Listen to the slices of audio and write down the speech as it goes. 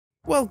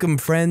Welcome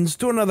friends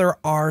to another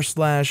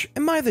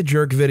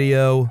r/AmITheJerk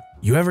video.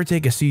 You ever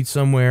take a seat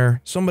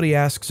somewhere, somebody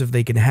asks if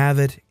they can have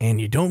it,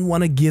 and you don't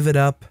want to give it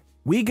up?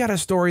 We got a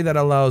story that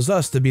allows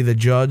us to be the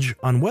judge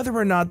on whether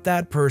or not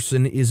that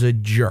person is a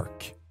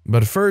jerk.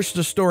 But first,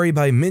 a story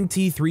by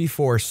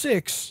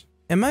Minty346.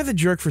 Am I the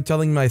jerk for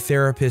telling my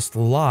therapist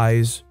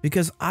lies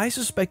because I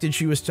suspected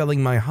she was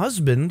telling my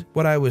husband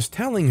what I was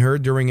telling her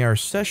during our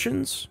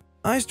sessions?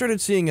 I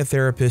started seeing a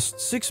therapist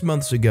 6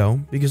 months ago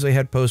because I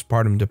had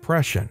postpartum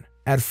depression.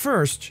 At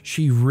first,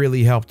 she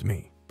really helped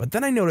me, but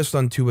then I noticed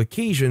on 2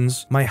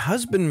 occasions my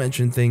husband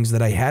mentioned things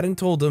that I hadn't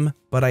told him,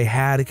 but I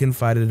had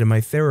confided in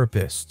my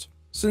therapist.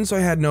 Since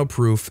I had no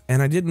proof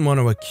and I didn't want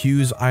to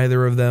accuse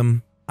either of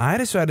them, I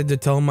decided to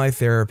tell my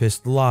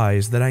therapist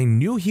lies that I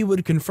knew he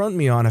would confront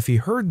me on if he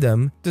heard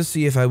them to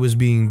see if I was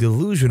being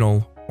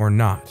delusional or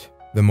not.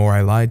 The more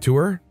I lied to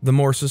her, the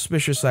more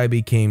suspicious I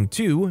became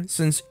too,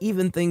 since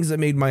even things that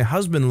made my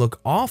husband look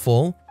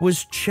awful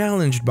was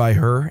challenged by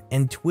her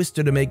and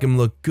twisted to make him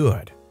look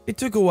good. It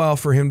took a while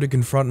for him to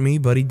confront me,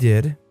 but he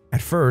did.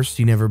 At first,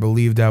 he never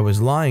believed I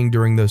was lying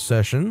during those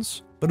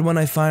sessions, but when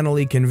I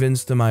finally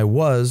convinced him I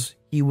was,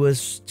 he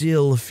was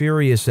still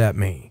furious at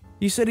me.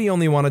 He said he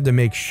only wanted to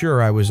make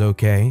sure I was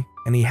okay,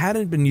 and he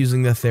hadn't been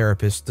using the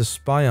therapist to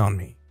spy on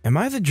me. Am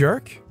I the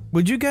jerk?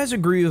 Would you guys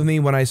agree with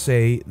me when I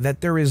say that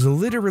there is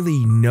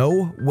literally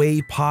no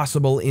way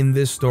possible in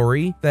this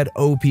story that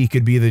OP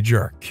could be the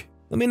jerk?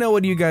 Let me know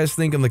what you guys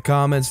think in the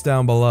comments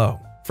down below.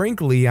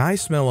 Frankly, I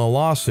smell a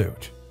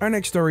lawsuit. Our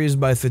next story is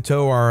by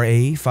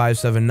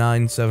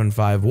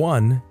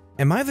ThetoRA579751.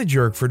 Am I the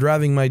jerk for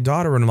driving my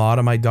daughter-in-law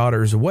to my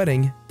daughter's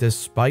wedding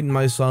despite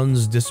my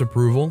son's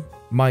disapproval?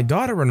 My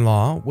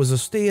daughter-in-law was a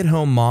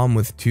stay-at-home mom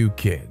with 2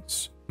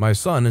 kids. My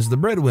son is the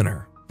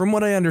breadwinner. From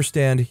what I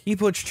understand, he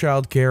puts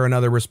childcare and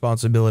other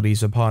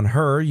responsibilities upon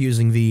her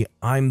using the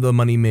 "I'm the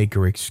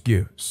moneymaker"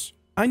 excuse.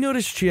 I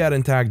noticed she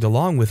hadn't tagged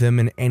along with him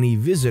in any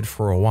visit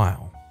for a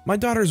while. My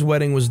daughter's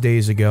wedding was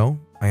days ago.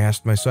 I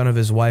asked my son if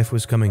his wife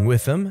was coming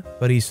with him,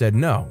 but he said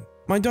no.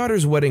 My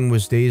daughter's wedding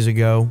was days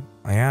ago.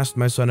 I asked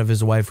my son if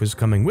his wife was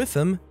coming with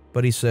him,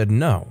 but he said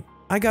no.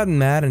 I got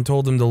mad and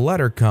told him to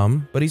let her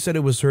come, but he said it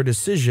was her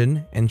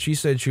decision and she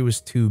said she was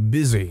too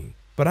busy.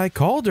 But I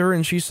called her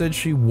and she said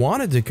she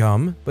wanted to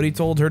come, but he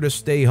told her to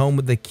stay home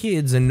with the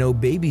kids and no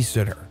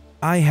babysitter.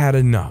 I had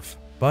enough,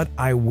 but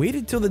I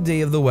waited till the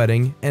day of the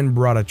wedding and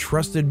brought a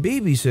trusted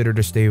babysitter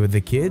to stay with the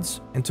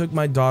kids and took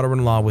my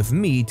daughter-in-law with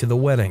me to the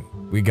wedding.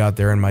 We got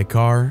there in my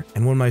car,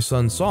 and when my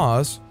son saw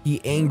us, he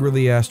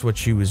angrily asked what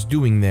she was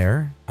doing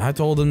there. I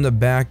told him to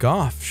back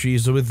off,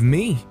 she's with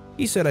me.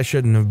 He said I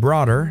shouldn't have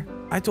brought her.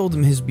 I told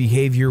him his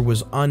behavior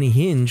was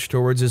unhinged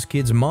towards his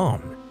kid's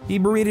mom. He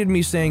berated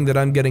me saying that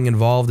I'm getting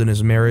involved in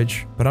his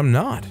marriage, but I'm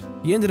not.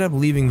 He ended up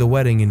leaving the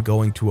wedding and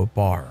going to a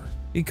bar.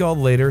 He called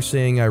later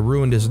saying I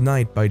ruined his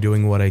night by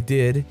doing what I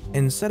did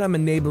and said I'm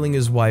enabling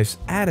his wife's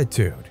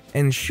attitude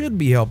and should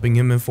be helping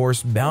him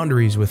enforce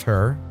boundaries with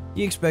her.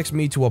 He expects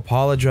me to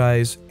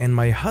apologize and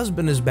my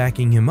husband is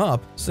backing him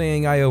up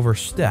saying I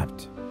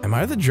overstepped. Am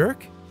I the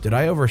jerk? Did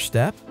I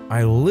overstep?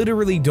 I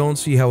literally don't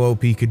see how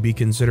OP could be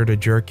considered a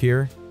jerk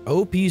here.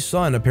 OP's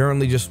son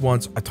apparently just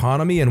wants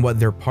autonomy and what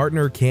their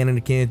partner can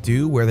and can't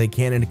do, where they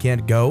can and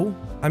can't go.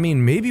 I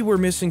mean, maybe we're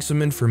missing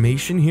some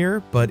information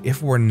here, but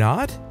if we're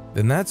not,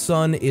 then that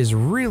son is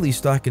really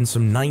stuck in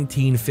some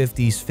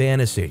 1950s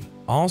fantasy.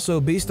 Also,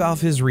 based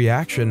off his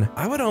reaction,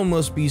 I would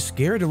almost be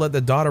scared to let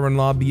the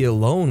daughter-in-law be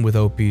alone with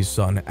OP's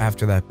son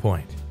after that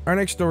point. Our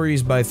next story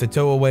is by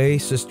Thetoaway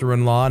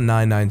Sister-in-Law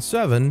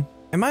 997.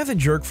 Am I the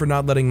jerk for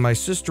not letting my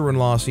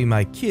sister-in-law see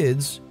my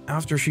kids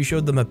after she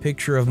showed them a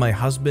picture of my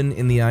husband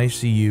in the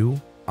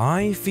ICU?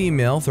 I,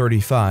 female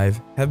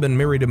 35, have been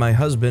married to my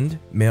husband,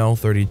 male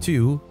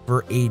 32,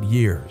 for 8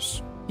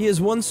 years. He has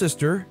 1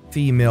 sister,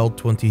 female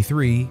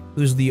 23,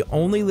 who's the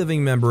only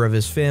living member of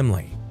his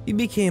family. He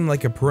became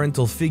like a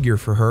parental figure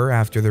for her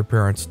after their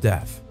parents'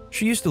 death.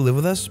 She used to live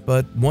with us,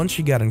 but once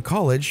she got in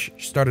college,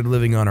 she started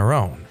living on her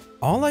own.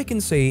 All I can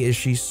say is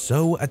she's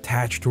so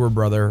attached to her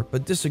brother,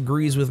 but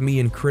disagrees with me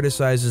and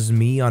criticizes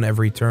me on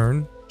every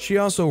turn. She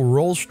also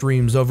roll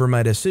streams over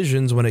my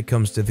decisions when it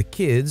comes to the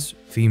kids,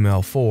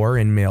 female 4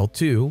 and male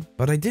 2,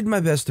 but I did my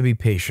best to be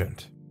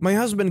patient. My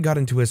husband got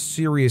into a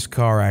serious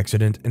car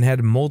accident and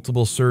had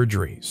multiple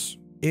surgeries.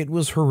 It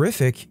was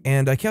horrific,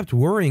 and I kept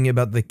worrying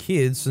about the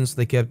kids since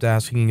they kept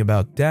asking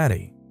about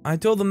daddy. I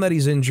told them that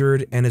he's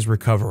injured and is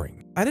recovering.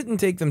 I didn't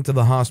take them to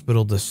the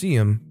hospital to see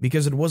him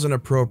because it wasn't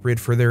appropriate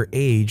for their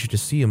age to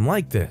see him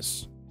like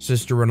this.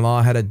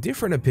 Sister-in-law had a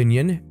different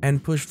opinion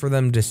and pushed for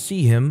them to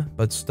see him,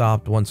 but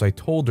stopped once I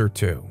told her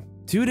to.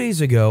 2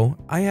 days ago,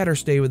 I had her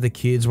stay with the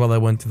kids while I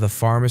went to the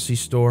pharmacy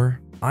store.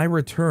 I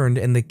returned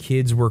and the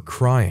kids were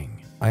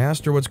crying. I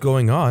asked her what's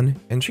going on,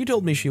 and she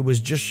told me she was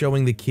just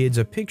showing the kids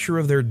a picture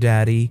of their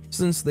daddy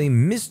since they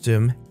missed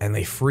him and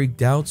they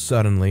freaked out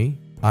suddenly.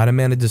 I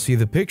demanded to see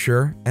the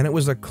picture, and it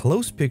was a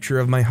close picture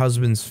of my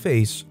husband's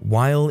face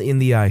while in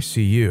the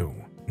ICU.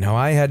 Now,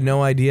 I had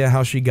no idea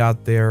how she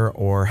got there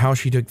or how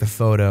she took the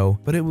photo,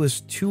 but it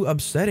was too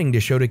upsetting to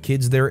show to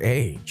kids their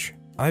age.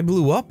 I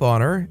blew up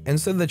on her and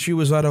said that she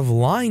was out of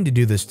line to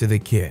do this to the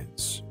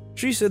kids.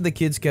 She said the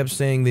kids kept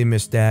saying they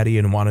missed daddy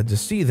and wanted to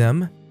see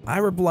them. I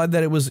replied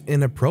that it was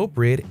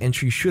inappropriate and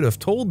she should have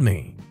told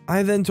me.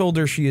 I then told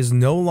her she is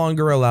no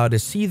longer allowed to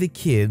see the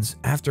kids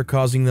after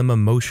causing them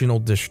emotional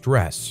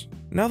distress.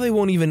 Now they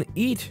won't even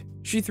eat.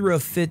 She threw a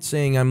fit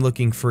saying I'm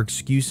looking for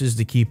excuses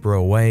to keep her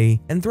away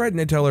and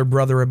threatened to tell her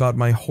brother about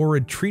my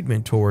horrid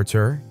treatment towards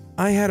her.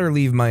 I had her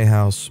leave my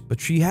house,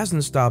 but she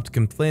hasn't stopped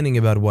complaining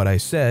about what I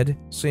said,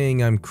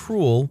 saying I'm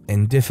cruel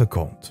and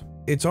difficult.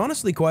 It's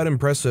honestly quite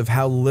impressive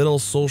how little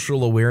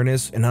social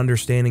awareness and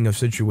understanding of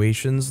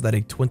situations that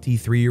a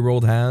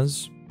 23-year-old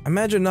has.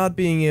 Imagine not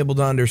being able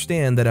to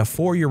understand that a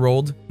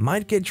 4-year-old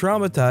might get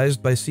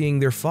traumatized by seeing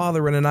their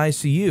father in an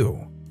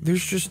ICU.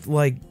 There's just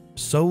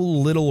so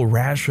little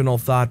rational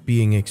thought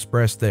being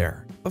expressed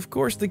there. Of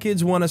course the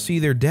kids want to see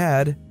their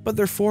dad, but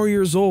they're 4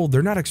 years old.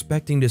 They're not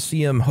expecting to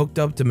see him hooked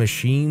up to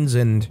machines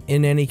and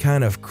in any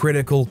kind of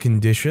critical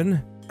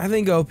condition. I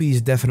think OP's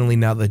definitely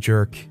not the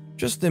jerk.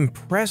 Just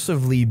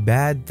impressively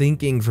bad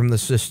thinking from the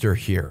sister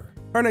here.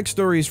 Our next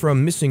story is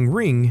from Missing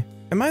Ring.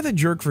 Am I the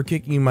jerk for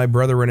kicking my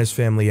brother and his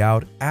family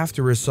out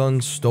after his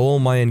son stole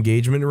my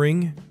engagement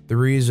ring? The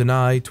reason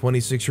I,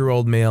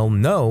 26-year-old male,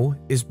 know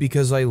is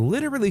because I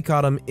literally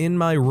caught him in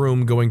my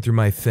room going through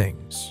my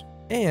things.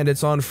 And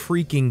it's on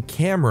freaking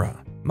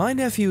camera. My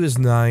nephew is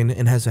 9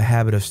 and has a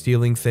habit of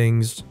stealing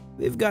things.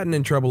 They've gotten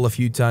in trouble a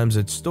few times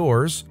at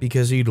stores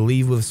because he'd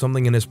leave with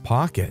something in his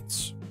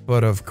pockets.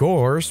 But of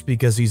course,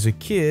 because he's a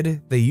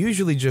kid, they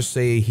usually just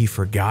say he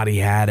forgot he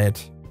had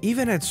it.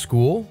 Even at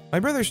school, my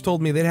brothers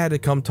told me they'd had to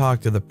come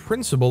talk to the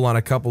principal on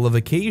a couple of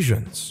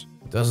occasions.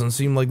 Doesn't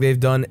seem like they've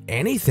done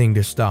anything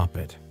to stop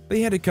it.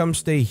 They had to come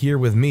stay here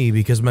with me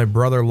because my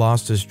brother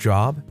lost his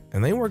job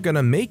and they weren't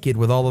gonna make it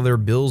with all of their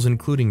bills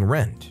including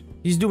rent.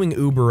 He's doing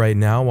Uber right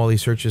now while he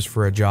searches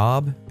for a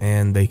job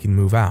and they can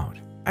move out.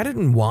 I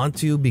didn't want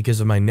to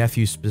because of my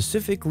nephew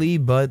specifically,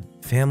 but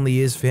family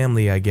is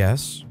family, I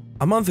guess.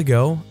 A month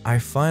ago, I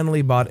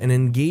finally bought an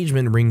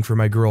engagement ring for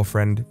my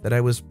girlfriend that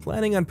I was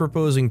planning on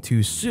proposing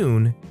to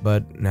soon,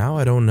 but now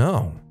I don't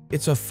know.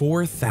 It's a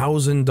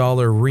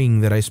 $4,000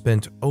 ring that I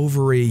spent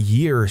over a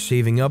year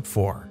saving up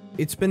for.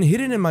 It's been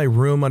hidden in my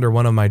room under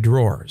one of my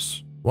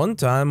drawers. One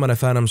time when I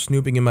found him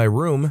snooping in my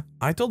room,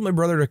 I told my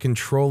brother to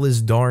control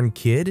his darn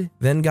kid,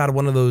 then got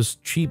one of those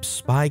cheap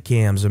spy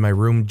cams in my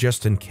room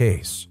just in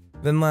case.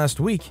 Then last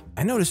week,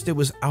 I noticed it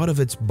was out of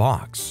its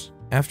box.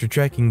 After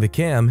checking the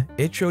cam,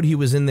 it showed he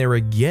was in there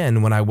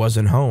again when I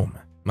wasn't home.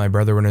 My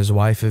brother and his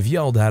wife have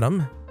yelled at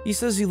him. He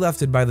says he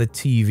left it by the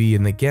TV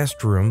in the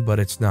guest room, but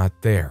it's not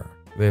there.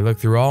 They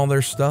looked through all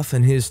their stuff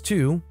and his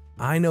too.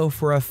 I know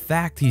for a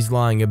fact he's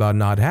lying about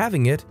not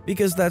having it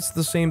because that's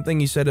the same thing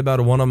he said about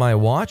one of my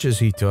watches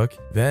he took,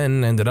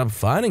 then ended up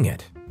finding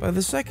it. By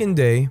the second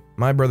day,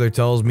 my brother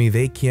tells me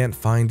they can't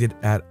find it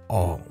at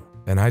all.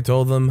 And I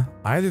told them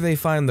either they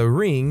find the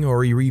ring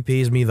or he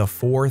repays me the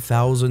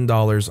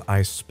 $4,000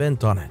 I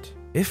spent on it.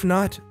 If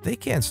not, they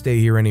can't stay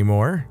here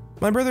anymore.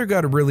 My brother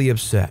got really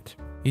upset.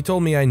 He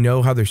told me I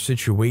know how their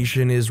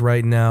situation is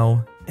right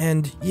now.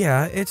 And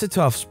yeah, it's a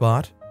tough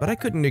spot, but I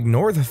couldn't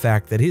ignore the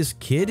fact that his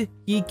kid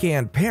he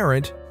can't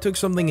parent took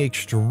something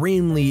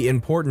extremely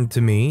important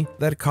to me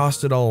that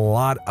costed a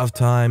lot of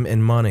time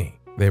and money.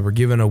 They were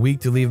given a week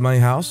to leave my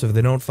house if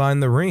they don't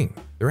find the ring.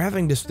 They're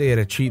having to stay at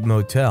a cheap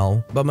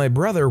motel, but my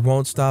brother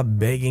won't stop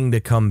begging to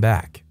come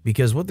back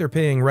because what they're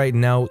paying right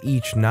now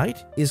each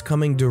night is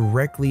coming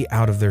directly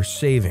out of their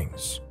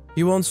savings.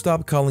 He won't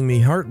stop calling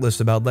me heartless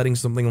about letting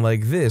something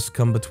like this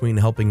come between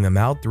helping them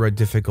out through a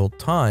difficult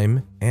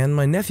time, and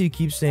my nephew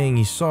keeps saying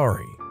he's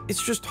sorry.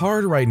 It's just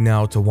hard right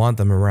now to want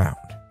them around.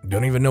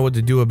 Don't even know what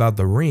to do about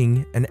the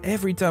ring, and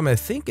every time I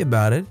think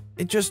about it,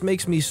 it just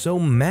makes me so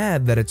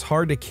mad that it's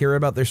hard to care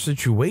about their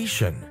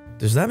situation.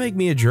 Does that make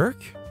me a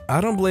jerk?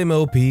 I don't blame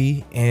OP,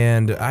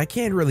 and I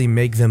can't really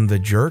make them the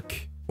jerk.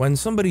 When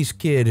somebody's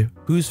kid,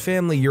 whose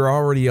family you're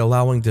already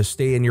allowing to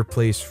stay in your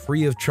place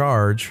free of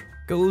charge,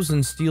 goes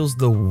and steals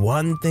the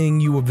one thing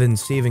you have been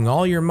saving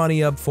all your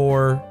money up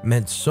for,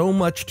 meant so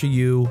much to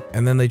you,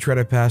 and then they try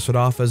to pass it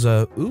off as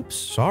a oops,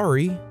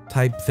 sorry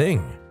type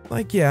thing.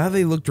 Like yeah,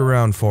 they looked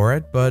around for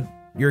it, but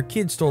your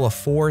kid stole a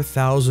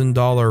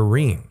 $4,000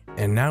 ring,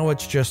 and now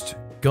it's just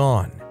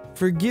gone.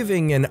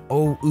 Forgiving an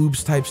oh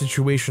oops type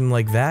situation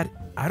like that,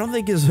 I don't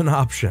think is an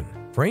option.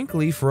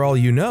 Frankly, for all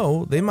you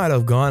know, they might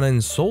have gone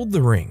and sold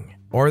the ring.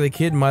 Or the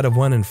kid might have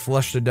went and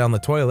flushed it down the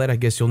toilet, I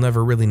guess you'll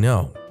never really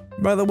know.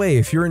 By the way,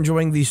 if you're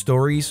enjoying these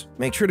stories,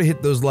 make sure to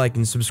hit those like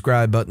and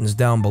subscribe buttons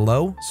down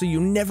below so you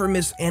never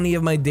miss any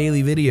of my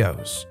daily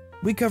videos.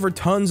 We cover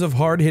tons of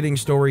hard-hitting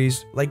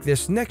stories like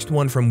this next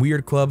one from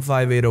Weird Club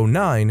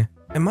 5809.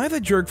 Am I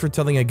the jerk for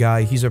telling a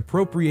guy he's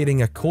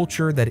appropriating a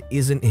culture that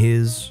isn't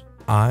his?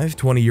 I've,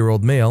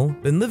 20-year-old male,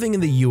 been living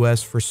in the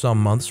US for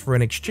some months for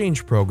an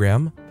exchange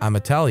program. I'm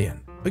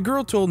Italian. A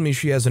girl told me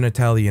she has an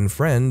Italian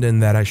friend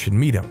and that I should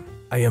meet him.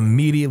 I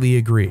immediately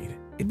agreed.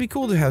 It'd be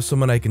cool to have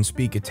someone I can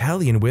speak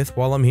Italian with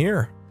while I'm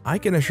here. I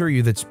can assure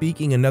you that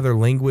speaking another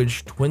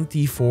language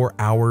 24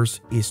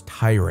 hours is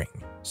tiring.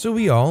 So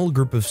we all, a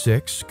group of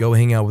 6, go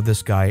hang out with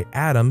this guy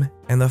Adam,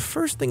 and the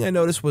first thing I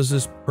noticed was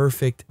his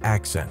perfect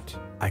accent.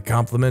 I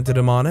complimented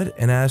him on it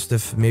and asked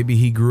if maybe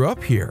he grew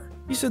up here.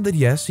 He said that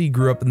yes, he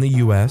grew up in the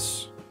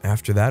US.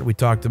 After that, we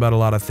talked about a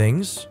lot of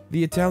things.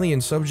 The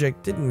Italian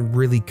subject didn't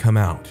really come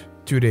out.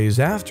 2 days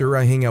after,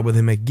 I hang out with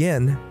him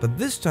again, but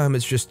this time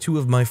it's just 2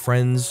 of my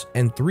friends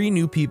and 3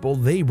 new people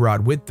they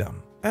brought with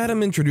them.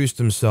 Adam introduced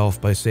himself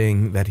by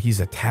saying that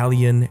he's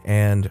Italian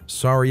and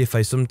sorry if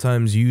I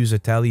sometimes use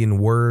Italian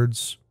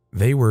words.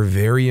 They were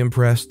very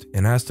impressed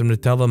and asked him to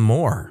tell them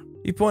more.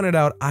 He pointed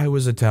out I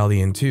was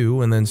Italian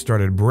too and then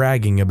started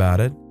bragging about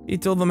it. He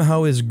told them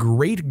how his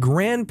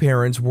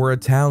great-grandparents were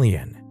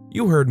Italian.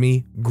 You heard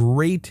me,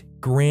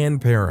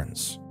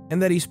 great-grandparents.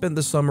 And that he spent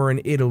the summer in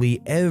Italy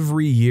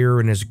every year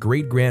in his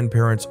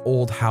great-grandparents'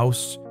 old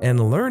house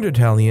and learned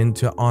Italian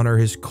to honor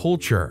his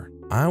culture.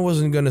 I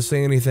wasn't going to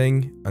say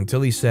anything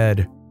until he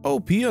said,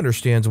 OP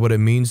understands what it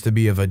means to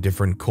be of a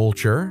different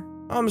culture.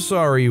 I'm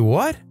sorry,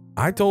 what?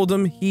 I told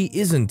him he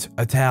isn't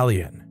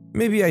Italian.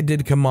 Maybe I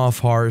did come off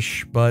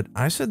harsh, but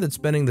I said that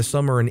spending the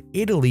summer in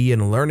Italy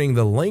and learning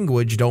the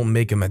language don't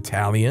make him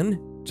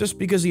Italian. Just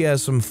because he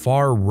has some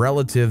far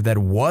relative that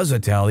was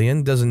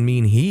Italian doesn't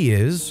mean he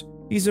is.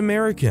 He's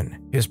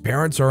American. His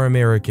parents are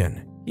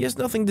American. He has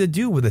nothing to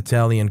do with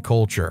Italian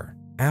culture.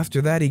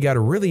 After that, he got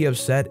really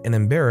upset and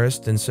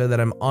embarrassed and said that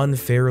I'm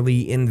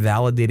unfairly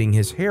invalidating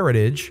his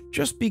heritage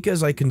just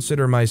because I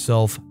consider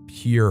myself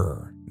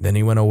pure. Then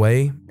he went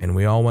away and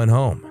we all went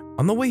home.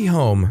 On the way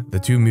home, the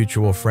 2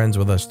 mutual friends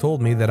with us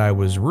told me that I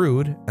was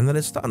rude and that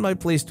it's not my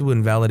place to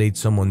invalidate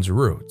someone's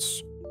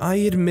roots. I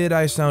admit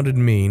I sounded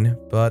mean,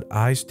 but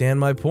I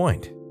stand my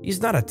point.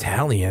 He's not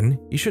Italian.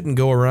 He shouldn't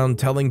go around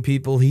telling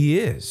people he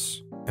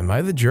is. Am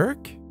I the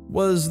jerk?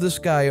 Was this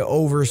guy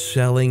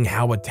overselling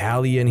how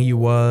Italian he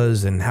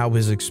was and how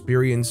his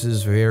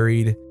experiences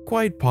varied?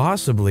 Quite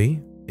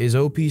possibly. Is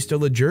OP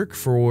still a jerk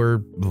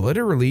for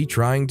literally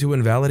trying to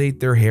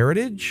invalidate their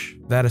heritage?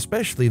 That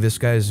especially this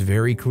guy is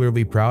very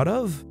clearly proud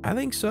of? I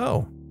think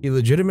so. He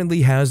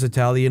legitimately has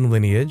Italian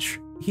lineage.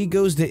 He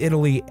goes to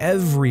Italy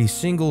every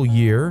single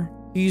year.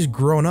 He's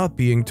grown up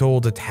being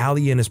told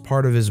Italian is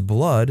part of his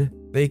blood.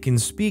 They can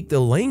speak the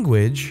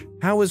language.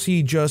 How is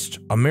he just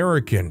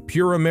American,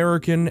 pure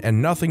American,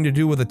 and nothing to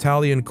do with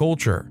Italian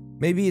culture?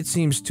 Maybe it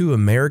seems too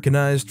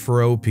Americanized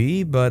for OP,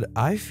 but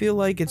I feel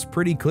like it's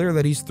pretty clear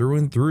that he's through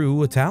and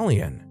through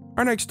Italian.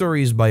 Our next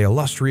story is by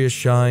Illustrious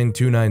Shine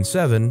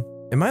 297.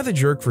 Am I the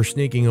jerk for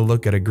sneaking a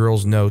look at a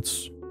girl's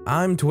notes?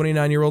 I'm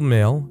 29-year-old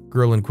male.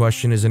 Girl in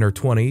question is in her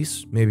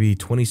 20s, maybe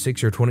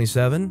 26 or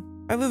 27.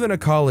 I live in a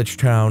college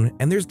town,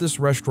 and there's this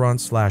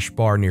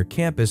restaurant/bar near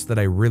campus that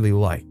I really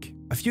like.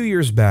 A few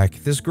years back,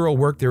 this girl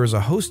worked there as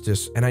a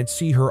hostess and I'd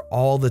see her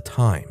all the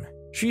time.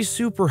 She's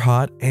super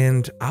hot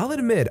and I'll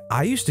admit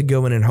I used to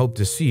go in and hope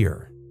to see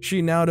her.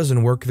 She now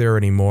doesn't work there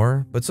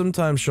anymore, but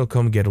sometimes she'll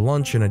come get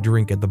lunch and a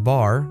drink at the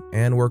bar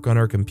and work on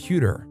her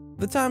computer.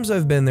 The times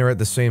I've been there at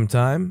the same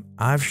time,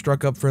 I've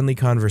struck up friendly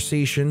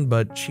conversation,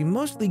 but she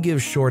mostly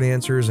gives short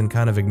answers and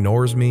kind of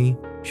ignores me.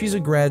 She's a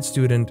grad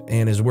student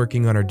and is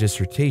working on her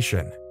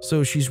dissertation,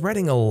 so she's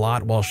writing a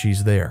lot while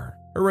she's there.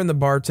 Her and the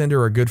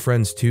bartender are good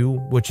friends too,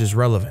 which is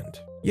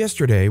relevant.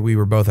 Yesterday, we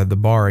were both at the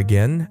bar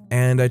again,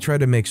 and I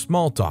tried to make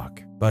small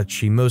talk, but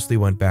she mostly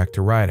went back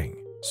to writing.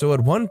 So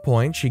at one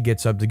point, she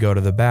gets up to go to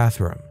the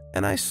bathroom,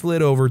 and I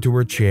slid over to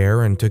her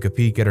chair and took a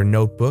peek at her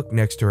notebook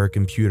next to her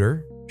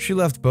computer. She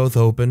left both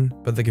open,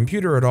 but the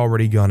computer had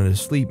already gone into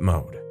sleep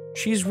mode.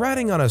 She's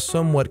writing on a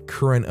somewhat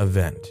current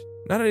event.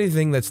 Not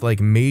anything that's like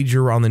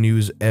major on the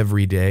news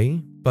every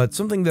day, but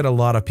something that a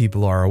lot of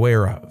people are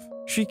aware of.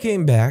 She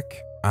came back.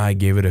 I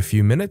gave it a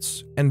few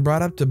minutes and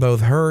brought up to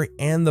both her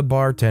and the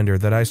bartender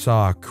that I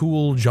saw a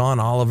cool John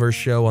Oliver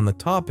show on the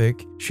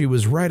topic she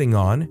was writing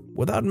on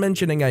without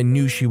mentioning I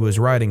knew she was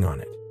writing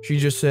on it. She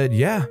just said,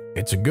 "Yeah,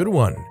 it's a good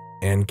one,"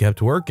 and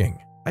kept working.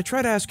 I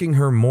tried asking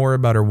her more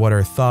about what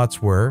her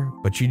thoughts were,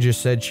 but she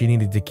just said she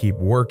needed to keep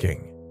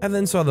working. I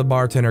then saw the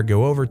bartender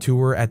go over to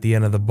her at the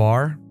end of the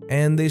bar,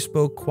 and they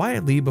spoke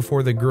quietly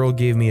before the girl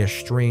gave me a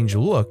strange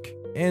look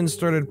and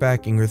started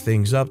packing her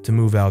things up to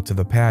move out to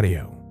the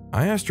patio.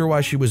 I asked her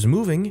why she was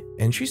moving,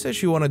 and she said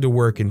she wanted to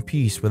work in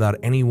peace without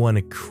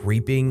anyone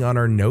creeping on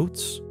her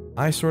notes.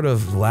 I sort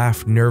of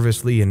laughed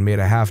nervously and made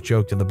a half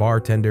joke to the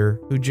bartender,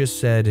 who just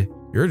said,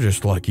 "You're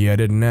just lucky I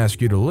didn't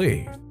ask you to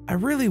leave." I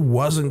really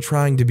wasn't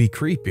trying to be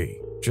creepy,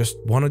 just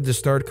wanted to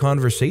start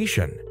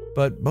conversation.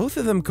 But both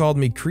of them called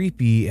me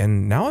creepy,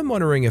 and now I'm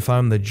wondering if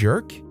I'm the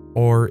jerk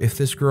or if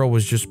this girl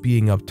was just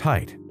being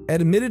uptight.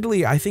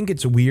 Admittedly, I think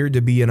it's weird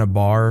to be in a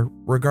bar,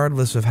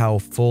 regardless of how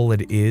full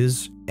it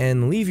is,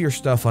 and leave your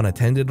stuff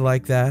unattended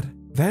like that.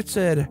 That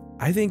said,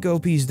 I think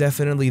OP's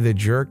definitely the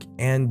jerk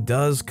and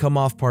does come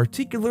off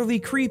particularly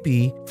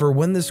creepy for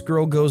when this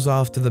girl goes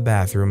off to the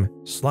bathroom,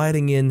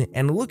 sliding in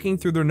and looking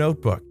through their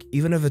notebook,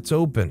 even if it's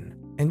open,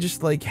 and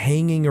just like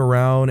hanging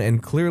around,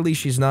 and clearly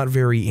she's not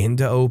very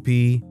into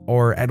OP,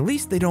 or at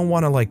least they don't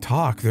want to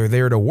talk, they're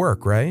there to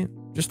work, right?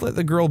 Just let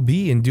the girl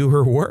be and do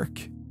her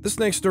work. This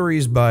next story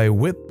is by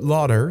Whip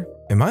Lauder.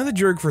 Am I the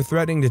jerk for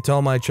threatening to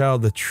tell my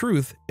child the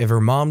truth if her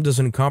mom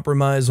doesn't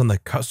compromise on the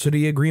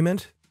custody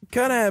agreement?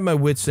 Kinda at my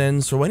wit's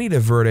end, so I need a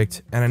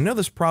verdict, and I know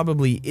this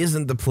probably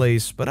isn't the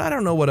place, but I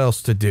don't know what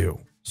else to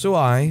do. So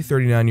I,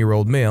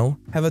 39-year-old male,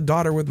 have a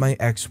daughter with my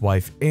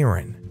ex-wife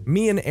Erin.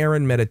 Me and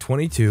Erin met at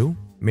 22,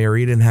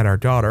 married and had our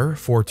daughter,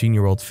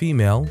 14-year-old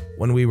female,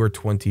 when we were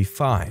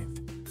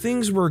 25.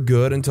 Things were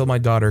good until my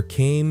daughter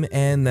came,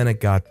 and then it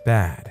got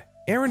bad.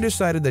 Erin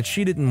decided that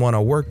she didn't want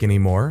to work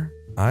anymore.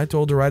 I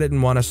told her I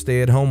didn't want a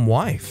stay-at-home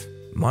wife.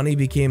 Money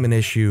became an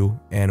issue,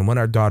 and when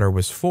our daughter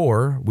was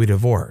 4, we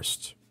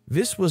divorced.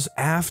 This was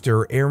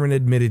after Erin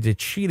admitted to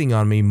cheating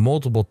on me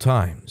multiple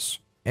times.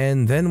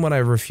 And then when I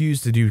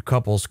refused to do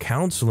couples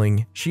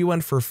counseling, she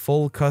went for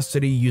full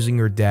custody using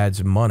her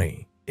dad's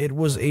money. It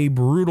was a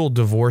brutal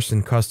divorce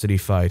and custody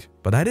fight,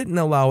 but I didn't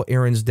allow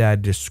Erin's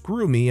dad to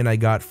screw me and I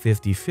got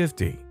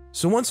 50-50.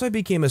 So once I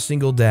became a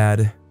single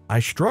dad,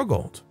 I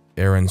struggled.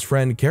 Erin's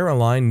friend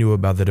Caroline knew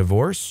about the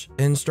divorce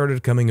and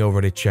started coming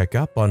over to check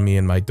up on me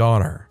and my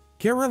daughter.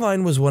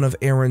 Caroline was one of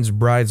Erin's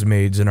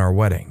bridesmaids in our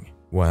wedding.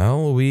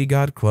 Well, we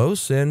got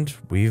close and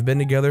we've been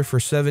together for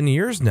 7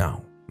 years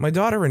now. My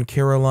daughter and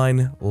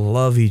Caroline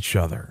love each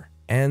other,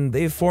 and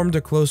they've formed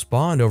a close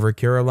bond over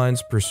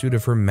Caroline's pursuit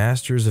of her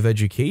master's of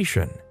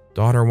education.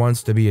 Daughter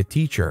wants to be a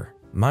teacher.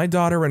 My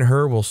daughter and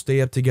her will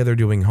stay up together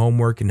doing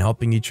homework and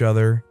helping each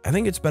other. I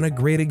think it's been a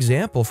great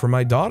example for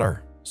my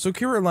daughter. So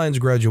Caroline's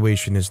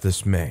graduation is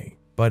this May,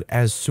 but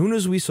as soon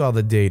as we saw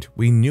the date,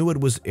 we knew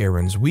it was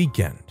Erin's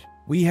weekend.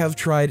 We have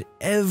tried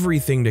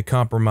everything to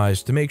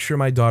compromise to make sure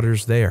my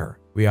daughter's there.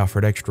 We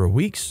offered extra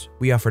weeks,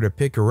 we offered to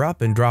pick her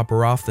up and drop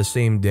her off the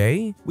same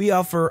day, we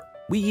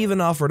even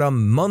offered a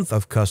month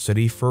of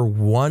custody for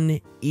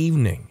 1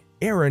 evening.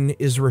 Erin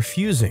is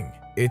refusing.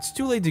 It's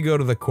too late to go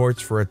to the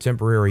courts for a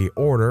temporary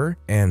order,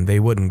 and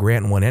they wouldn't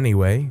grant one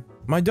anyway.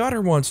 My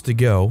daughter wants to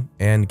go,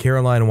 and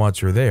Caroline wants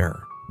her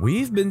there.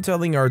 We've been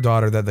telling our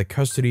daughter that the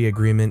custody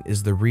agreement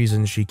is the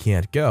reason she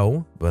can't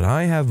go, but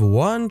I have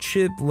one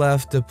chip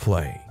left to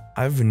play.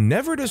 I've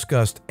never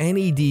discussed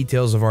any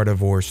details of our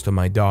divorce to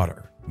my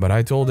daughter, but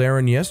I told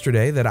Erin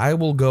yesterday that I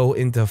will go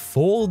into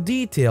full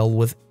detail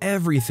with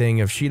everything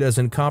if she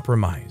doesn't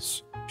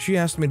compromise. She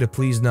asked me to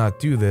please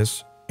not do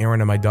this. Erin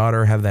and my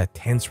daughter have that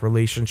tense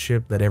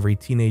relationship that every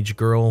teenage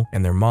girl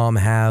and their mom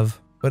have,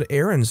 but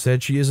Erin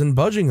said she isn't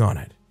budging on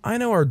it. I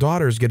know our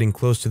daughter's getting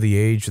close to the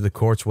age the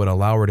courts would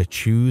allow her to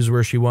choose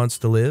where she wants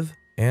to live,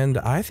 and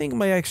I think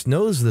my ex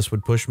knows this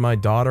would push my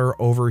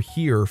daughter over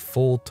here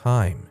full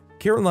time.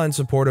 Caroline's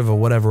supportive of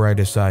whatever I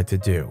decide to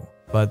do,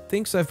 but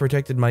thinks I've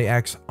protected my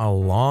ex a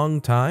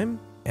long time,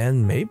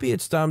 and maybe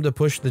it's time to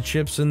push the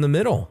chips in the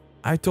middle.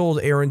 I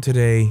told Erin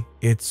today,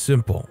 it's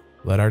simple.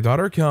 Let our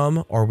daughter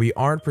come or we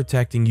aren't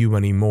protecting you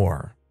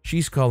anymore.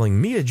 She's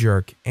calling me a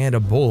jerk and a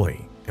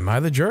bully. Am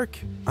I the jerk?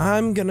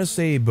 I'm gonna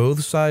say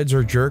both sides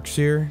are jerks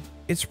here.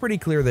 It's pretty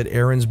clear that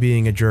Erin's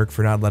being a jerk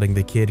for not letting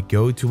the kid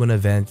go to an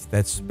event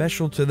that's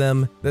special to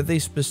them that they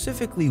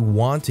specifically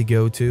want to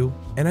go to.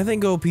 And I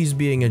think OP's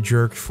being a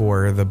jerk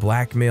for the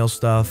blackmail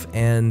stuff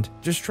and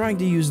just trying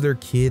to use their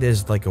kid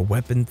as like a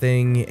weapon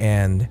thing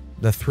and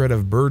the threat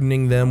of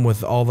burdening them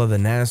with all of the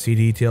nasty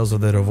details of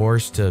the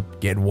divorce to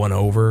get one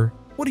over.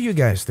 What do you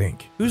guys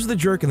think? Who's the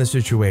jerk in the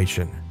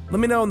situation? Let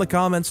me know in the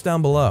comments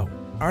down below.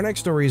 Our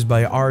next story is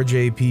by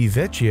RJP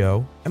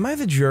Vecchio. Am I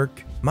the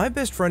jerk? My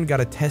best friend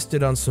got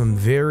attested on some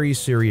very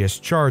serious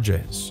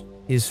charges.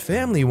 His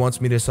family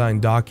wants me to sign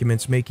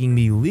documents making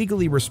me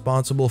legally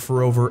responsible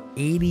for over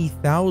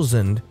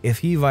 $80,000 if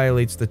he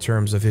violates the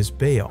terms of his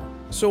bail.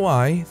 So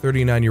I,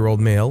 39-year-old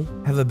male,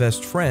 have a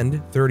best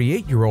friend,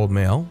 38-year-old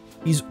male.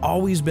 He's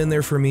always been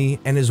there for me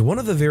and is one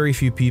of the very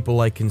few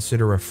people I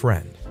consider a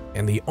friend,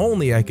 and the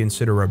only I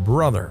consider a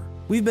brother.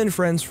 We've been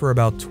friends for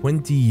about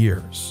 20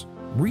 years.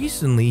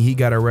 Recently, he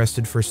got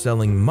arrested for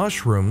selling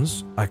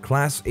mushrooms, a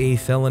Class A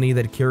felony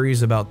that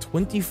carries about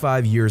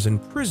 25 years in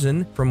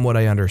prison from what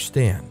I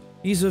understand.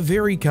 He's a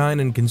very kind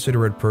and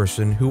considerate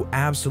person who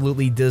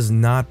absolutely does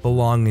not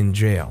belong in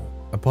jail.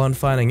 Upon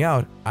finding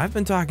out, I've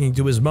been talking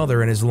to his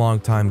mother and his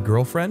longtime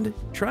girlfriend,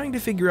 trying to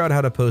figure out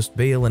how to post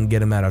bail and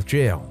get him out of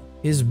jail.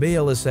 His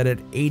bail is set at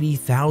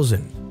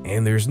 $80,000,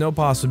 and there's no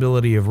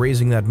possibility of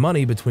raising that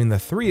money between the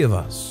three of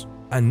us.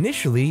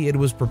 Initially, it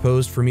was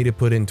proposed for me to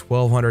put in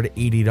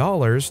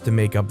 $1,280 to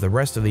make up the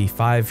rest of the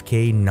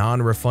 $5,000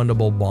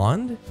 non-refundable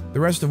bond, the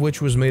rest of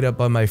which was made up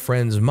by my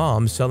friend's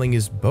mom selling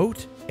his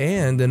boat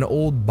and an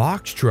old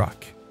box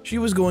truck. She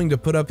was going to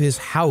put up his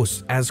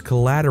house as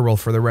collateral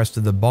for the rest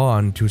of the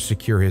bond to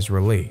secure his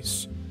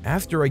release.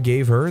 After I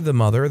gave her, the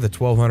mother, the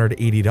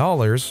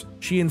 $1,280,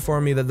 she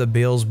informed me that the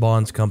bail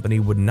bonds company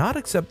would not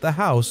accept the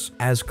house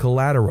as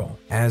collateral,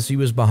 as he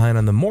was behind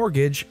on the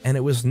mortgage and it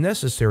was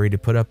necessary to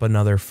put up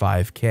another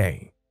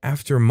 $5,000.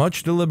 After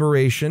much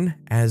deliberation,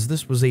 as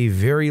this was a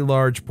very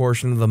large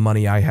portion of the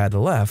money I had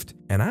left,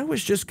 and I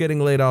was just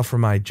getting laid off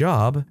from my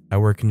job, I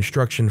work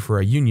construction for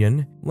a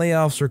union,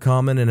 layoffs are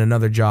common and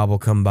another job will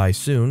come by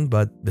soon,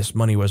 but this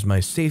money was my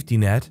safety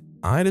net,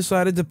 I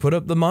decided to put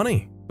up the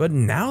money. But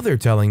now they're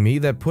telling me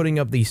that putting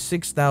up the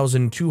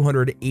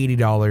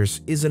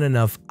 $6,280 isn't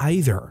enough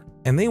either.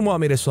 And they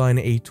want me to sign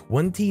a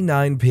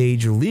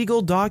 29-page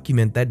legal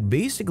document that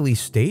basically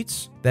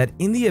states that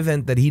in the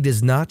event that he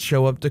does not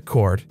show up to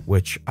court,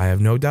 which I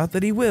have no doubt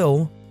that he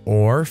will,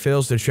 or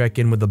fails to check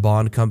in with the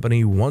bond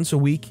company once a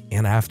week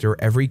and after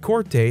every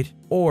court date,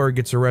 or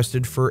gets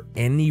arrested for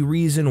any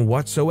reason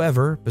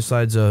whatsoever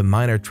besides a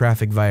minor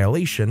traffic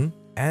violation,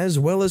 as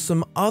well as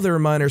some other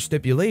minor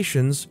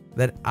stipulations,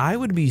 that I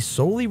would be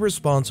solely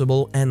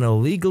responsible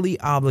and legally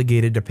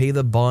obligated to pay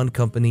the bond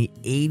company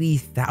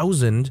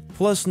 $80,000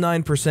 plus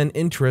 9%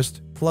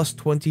 interest plus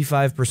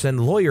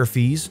 25% lawyer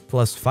fees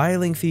plus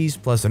filing fees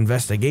plus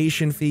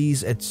investigation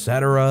fees,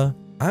 etc.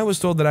 I was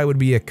told that I would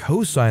be a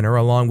co-signer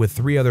along with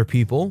 3 other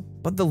people,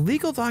 but the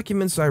legal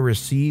documents I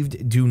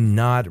received do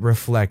not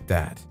reflect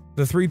that.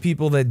 The 3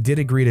 people that did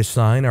agree to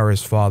sign are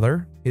his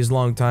father, his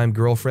longtime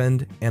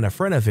girlfriend, and a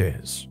friend of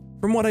his.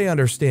 From what I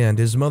understand,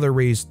 his mother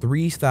raised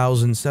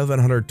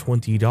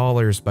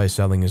 $3,720 by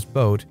selling his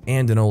boat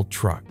and an old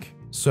truck.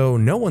 So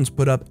no one's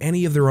put up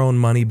any of their own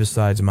money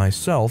besides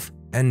myself,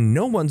 and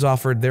no one's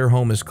offered their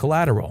home as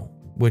collateral,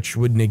 which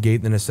would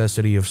negate the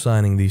necessity of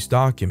signing these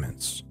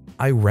documents.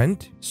 I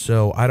rent,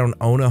 so I don't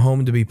own a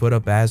home to be put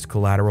up as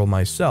collateral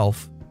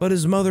myself, but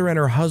his mother and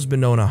her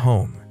husband own a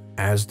home,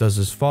 as does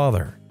his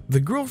father. The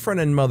girlfriend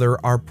and mother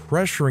are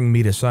pressuring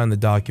me to sign the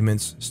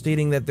documents,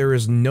 stating that there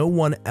is no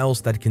one else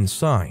that can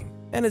sign,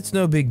 and it's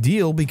no big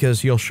deal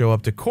because he'll show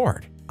up to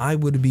court. I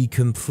would be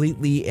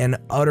completely and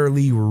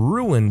utterly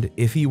ruined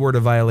if he were to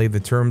violate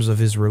the terms of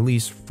his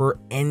release for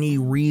any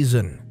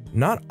reason,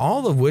 not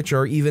all of which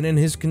are even in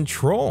his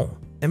control.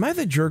 Am I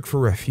the jerk for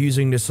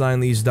refusing to sign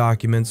these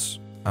documents?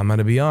 I'm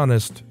gonna be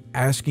honest,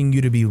 asking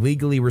you to be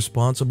legally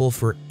responsible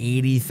for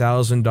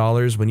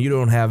 $80,000 when you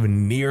don't have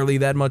nearly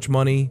that much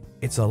money,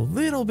 it's a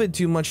little bit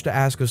too much to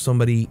ask of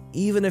somebody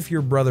even if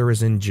your brother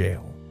is in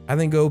jail. I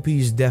think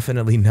OP's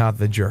definitely not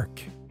the jerk.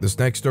 This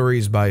next story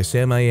is by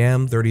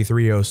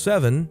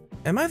SamIam3307.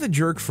 Am I the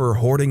jerk for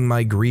hoarding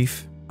my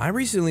grief? I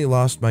recently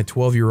lost my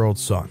 12-year-old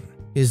son.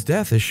 His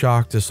death has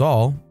shocked us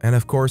all, and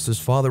of course his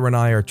father and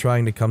I are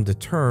trying to come to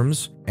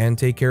terms and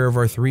take care of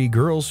our 3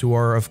 girls who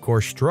are of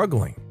course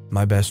struggling.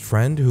 My best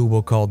friend, who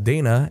we'll call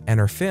Dana, and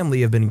her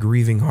family have been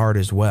grieving hard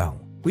as well.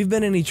 We've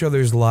been in each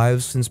other's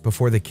lives since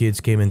before the kids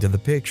came into the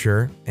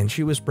picture, and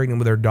she was pregnant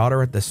with her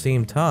daughter at the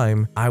same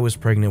time I was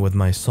pregnant with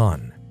my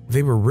son.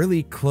 They were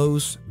really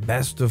close,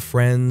 best of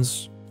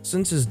friends.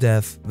 Since his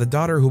death, the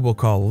daughter, who we'll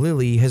call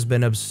Lily, has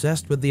been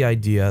obsessed with the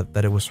idea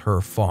that it was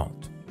her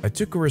fault. I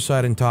took her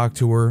aside and talked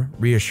to her,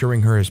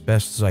 reassuring her as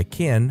best as I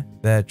can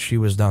that she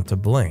was not to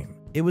blame.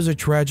 It was a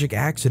tragic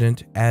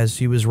accident as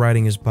he was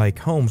riding his bike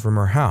home from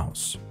her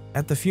house.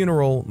 At the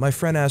funeral, my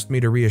friend asked me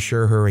to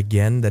reassure her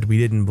again that we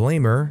didn't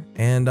blame her,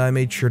 and I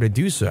made sure to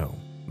do so.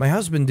 My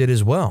husband did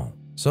as well.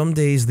 Some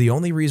days the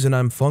only reason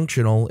I'm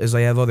functional is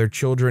I have other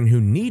children who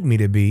need me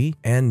to be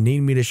and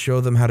need me to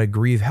show them how to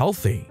grieve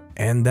healthy,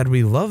 and that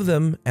we love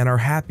them and are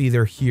happy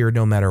they're here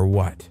no matter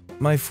what.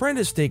 My friend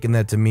has taken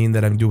that to mean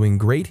that I'm doing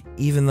great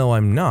even though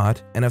I'm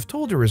not, and I've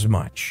told her as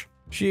much.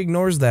 She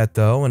ignores that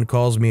though and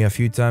calls me a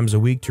few times a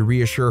week to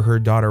reassure her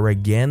daughter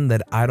again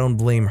that I don't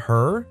blame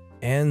her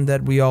and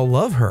that we all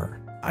love her.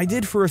 I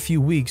did for a few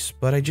weeks,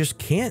 but I just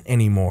can't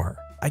anymore.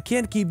 I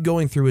can't keep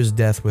going through his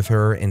death with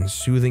her and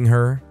soothing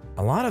her.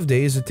 A lot of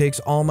days it takes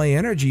all my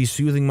energy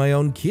soothing my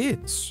own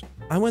kids.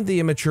 I went the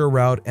immature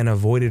route and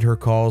avoided her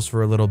calls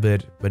for a little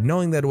bit, but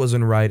knowing that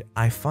wasn't right,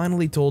 I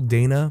finally told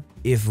Dana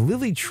if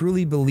Lily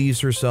truly believes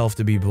herself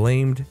to be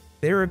blamed,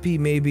 therapy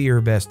may be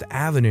her best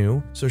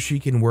avenue so she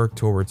can work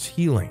towards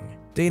healing.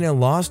 Dana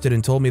lost it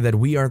and told me that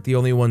we aren't the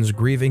only ones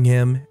grieving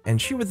him,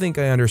 and she would think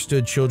I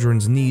understood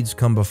children's needs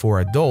come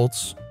before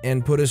adults,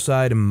 and put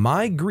aside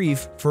my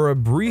grief for a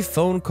brief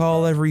phone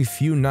call every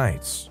few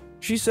nights.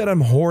 She said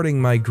I'm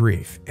hoarding my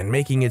grief and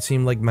making it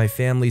seem like my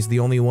family's the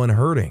only one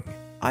hurting.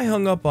 I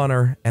hung up on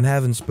her and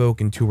haven't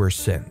spoken to her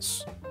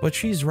since. But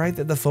she's right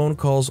that the phone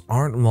calls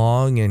aren't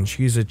long and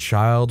she's a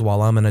child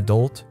while I'm an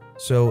adult.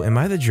 So am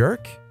I the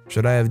jerk?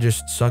 Should I have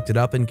just sucked it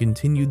up and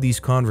continued these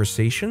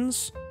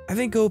conversations? I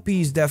think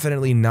OP's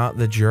definitely not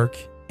the jerk,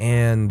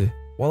 and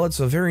while it's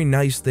a very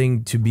nice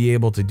thing to be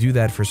able to do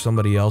that for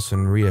somebody else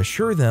and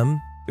reassure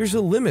them, there's a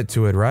limit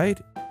to it, right?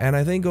 And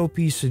I think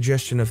OP's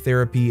suggestion of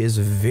therapy is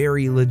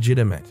very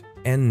legitimate,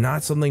 and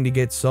not something to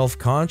get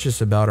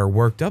self-conscious about or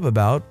worked up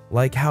about,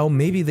 like how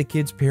maybe the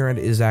kid's parent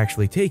is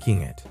actually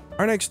taking it.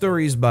 Our next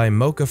story is by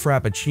Mocha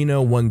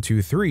Frappuccino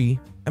 123.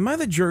 Am I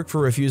the jerk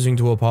for refusing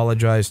to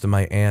apologize to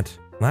my aunt?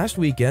 Last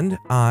weekend,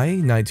 I,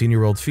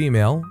 19-year-old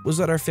female, was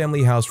at our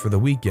family house for the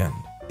weekend.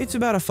 It's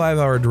about a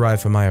 5-hour drive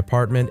from my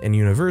apartment and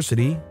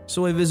university,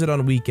 so I visit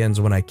on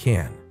weekends when I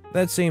can.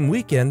 That same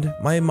weekend,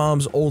 my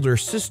mom's older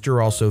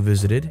sister also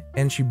visited,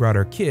 and she brought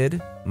her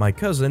kid, my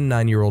cousin,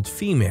 9-year-old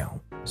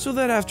female. So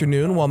that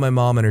afternoon, while my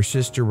mom and her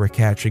sister were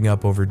catching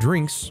up over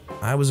drinks,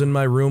 I was in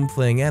my room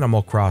playing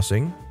Animal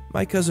Crossing.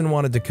 My cousin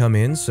wanted to come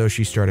in, so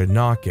she started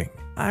knocking.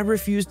 I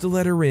refused to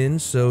let her in,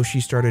 so she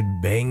started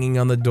banging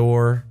on the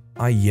door.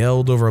 I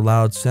yelled over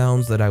loud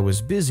sounds that I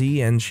was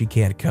busy and she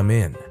can't come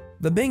in.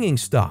 The banging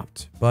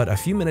stopped, but a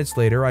few minutes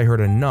later I heard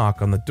a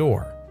knock on the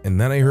door. And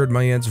then I heard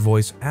my aunt's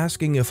voice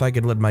asking if I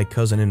could let my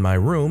cousin in my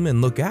room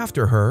and look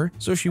after her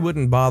so she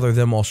wouldn't bother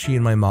them while she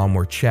and my mom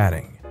were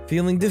chatting.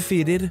 Feeling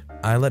defeated,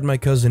 I let my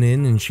cousin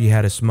in and she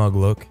had a smug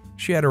look.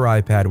 She had her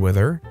iPad with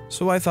her,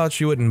 so I thought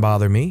she wouldn't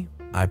bother me.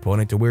 I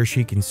pointed to where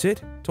she can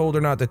sit, told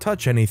her not to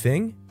touch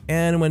anything,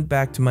 and went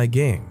back to my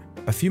game.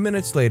 A few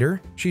minutes later,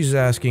 she's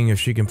asking if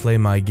she can play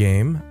my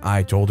game.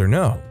 I told her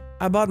no.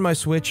 I bought my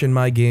Switch and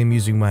my game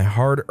using my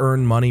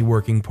hard-earned money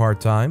working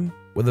part-time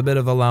with a bit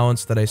of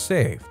allowance that I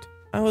saved.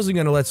 I wasn't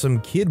gonna let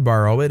some kid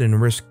borrow it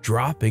and risk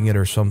dropping it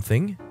or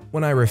something.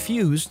 When I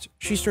refused,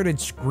 she started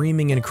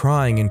screaming and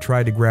crying and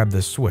tried to grab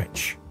the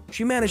Switch.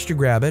 She managed to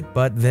grab it,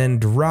 but then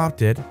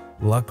dropped it.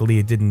 Luckily,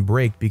 it didn't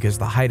break because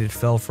the height it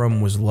fell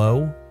from was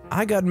low.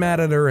 I got mad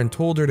at her and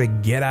told her to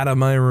get out of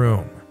my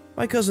room.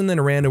 My cousin then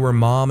ran to her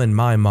mom and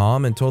my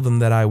mom and told them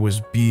that I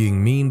was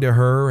being mean to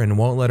her and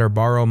won't let her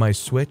borrow my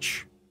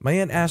Switch. My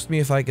aunt asked me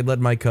if I could let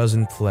my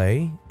cousin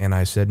play, and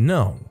I said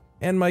no.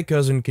 And my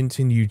cousin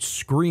continued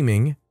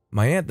screaming.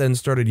 My aunt then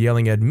started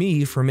yelling at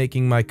me for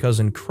making my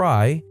cousin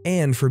cry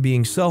and for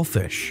being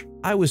selfish.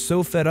 I was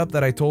so fed up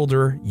that I told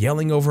her,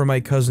 yelling over my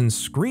cousin's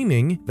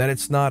screaming, that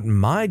it's not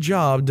my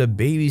job to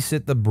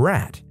babysit the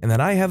brat and that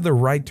I have the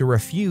right to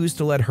refuse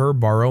to let her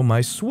borrow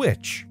my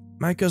Switch.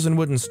 My cousin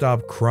wouldn't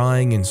stop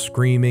crying and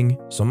screaming,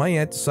 so my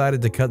aunt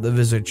decided to cut the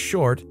visit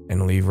short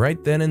and leave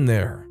right then and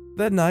there.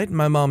 That night,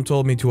 my mom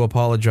told me to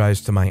apologize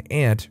to my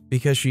aunt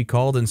because she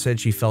called and said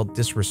she felt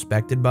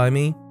disrespected by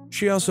me.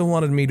 She also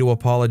wanted me to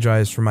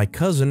apologize for my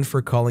cousin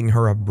for calling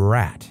her a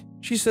brat.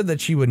 She said that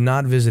she would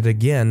not visit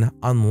again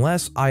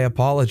unless I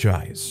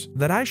apologize,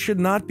 that I should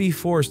not be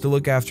forced to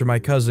look after my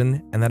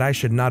cousin, and that I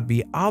should not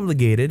be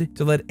obligated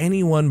to let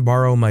anyone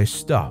borrow my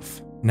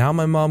stuff. Now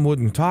my mom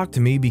wouldn't talk to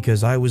me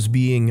because I was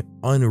being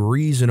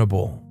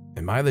unreasonable.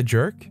 Am I the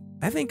jerk?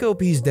 I think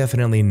OP's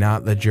definitely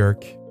not the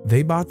jerk.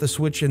 They bought the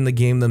Switch in the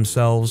game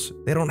themselves,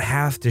 they don't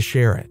have to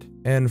share it.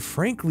 And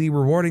frankly,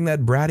 rewarding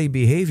that bratty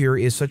behavior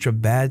is such a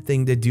bad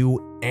thing to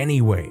do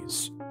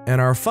anyways.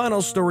 And our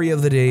final story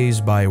of the day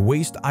is by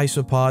Waste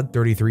Isopod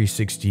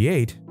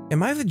 3368.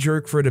 Am I the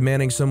jerk for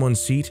demanding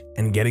someone's seat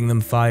and getting them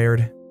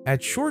fired?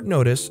 At short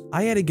notice,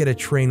 I had to get a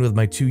train with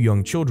my two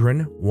young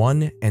children,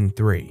 1 and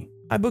 3.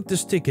 I booked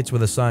us tickets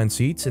with assigned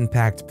seats and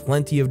packed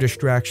plenty of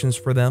distractions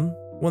for them.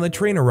 When the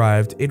train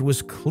arrived, it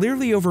was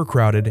clearly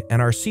overcrowded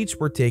and our seats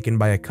were taken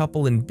by a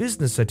couple in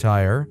business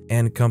attire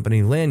and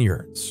company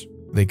lanyards.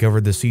 They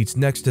covered the seats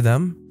next to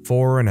them,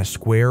 4 in a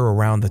square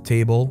around the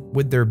table,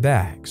 with their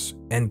bags,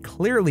 and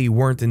clearly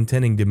weren't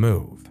intending to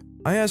move.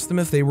 I asked them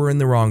if they were in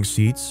the wrong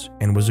seats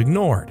and was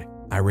ignored.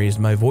 I raised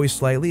my voice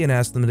slightly and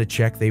asked them to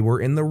check they were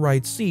in the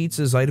right seats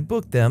as I'd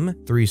booked them,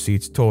 3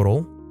 seats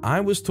total.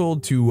 I was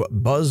told to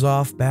buzz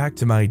off back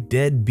to my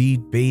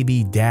deadbeat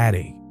baby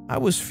daddy. I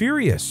was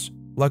furious.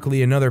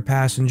 Luckily, another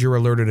passenger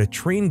alerted a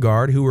train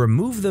guard who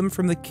removed them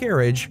from the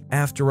carriage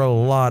after a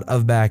lot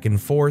of back and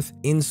forth,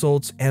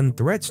 insults, and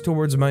threats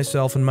towards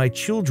myself and my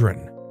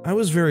children. I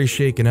was very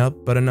shaken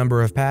up, but a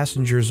number of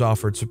passengers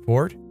offered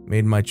support,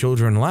 made my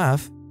children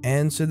laugh,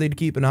 and said they'd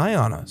keep an eye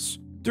on us.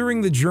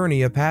 During the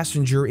journey, a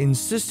passenger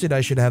insisted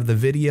I should have the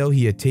video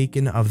he had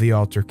taken of the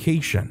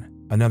altercation.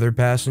 Another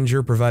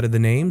passenger provided the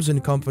names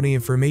and company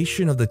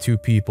information of the 2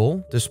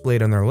 people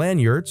displayed on their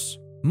lanyards.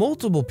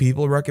 Multiple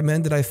people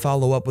recommended I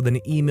follow up with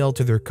an email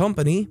to their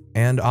company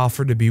and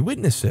offered to be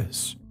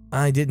witnesses.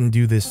 I didn't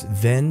do this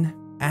then.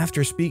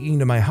 After speaking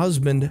to my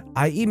husband,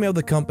 I emailed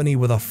the company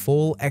with a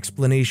full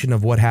explanation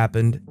of what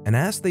happened and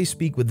asked they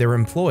speak with their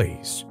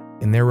employees.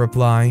 In their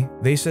reply,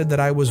 they said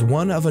that I was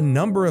one of a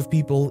number of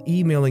people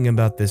emailing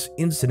about this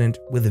incident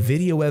with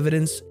video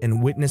evidence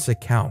and witness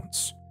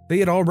accounts. They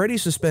had already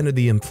suspended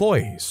the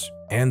employees,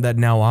 and that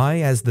now I,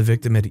 as the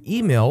victim, had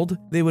emailed,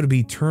 they would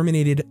be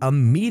terminated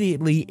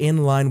immediately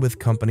in line with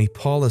company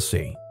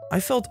policy.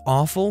 I felt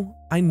awful.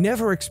 I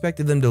never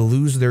expected them to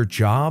lose their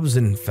jobs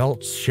and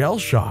felt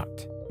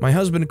shell-shocked. My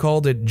husband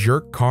called it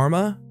jerk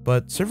karma,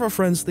 but several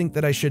friends think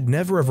that I should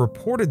never have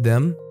reported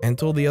them and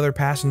told the other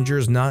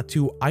passengers not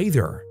to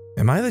either.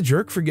 Am I the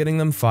jerk for getting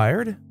them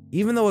fired?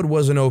 Even though it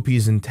wasn't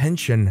OP's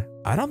intention,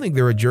 I don't think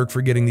they're a jerk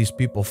for getting these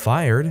people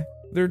fired.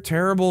 They're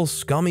terrible,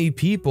 scummy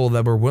people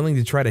that were willing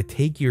to try to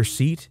take your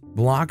seat,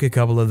 block a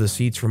couple of the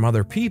seats from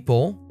other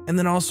people, and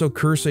then also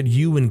curse at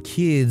you and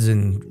kids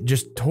and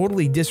just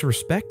totally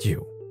disrespect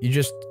you. You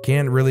just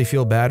can't really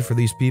feel bad for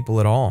these people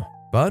at all.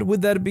 But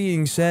with that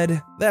being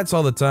said, that's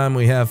all the time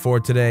we have for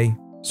today.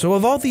 So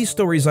of all these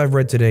stories I've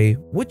read today,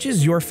 which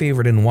is your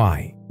favorite and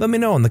why? Let me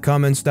know in the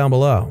comments down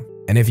below.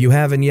 And if you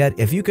haven't yet,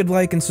 if you could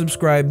like and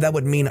subscribe, that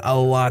would mean a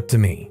lot to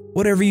me.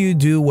 Whatever you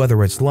do,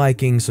 whether it's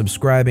liking,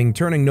 subscribing,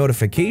 turning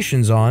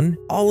notifications on,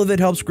 all of it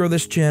helps grow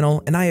this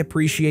channel and I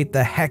appreciate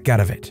the heck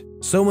out of it.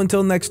 So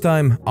until next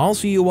time, I'll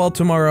see you all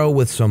tomorrow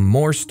with some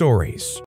more stories.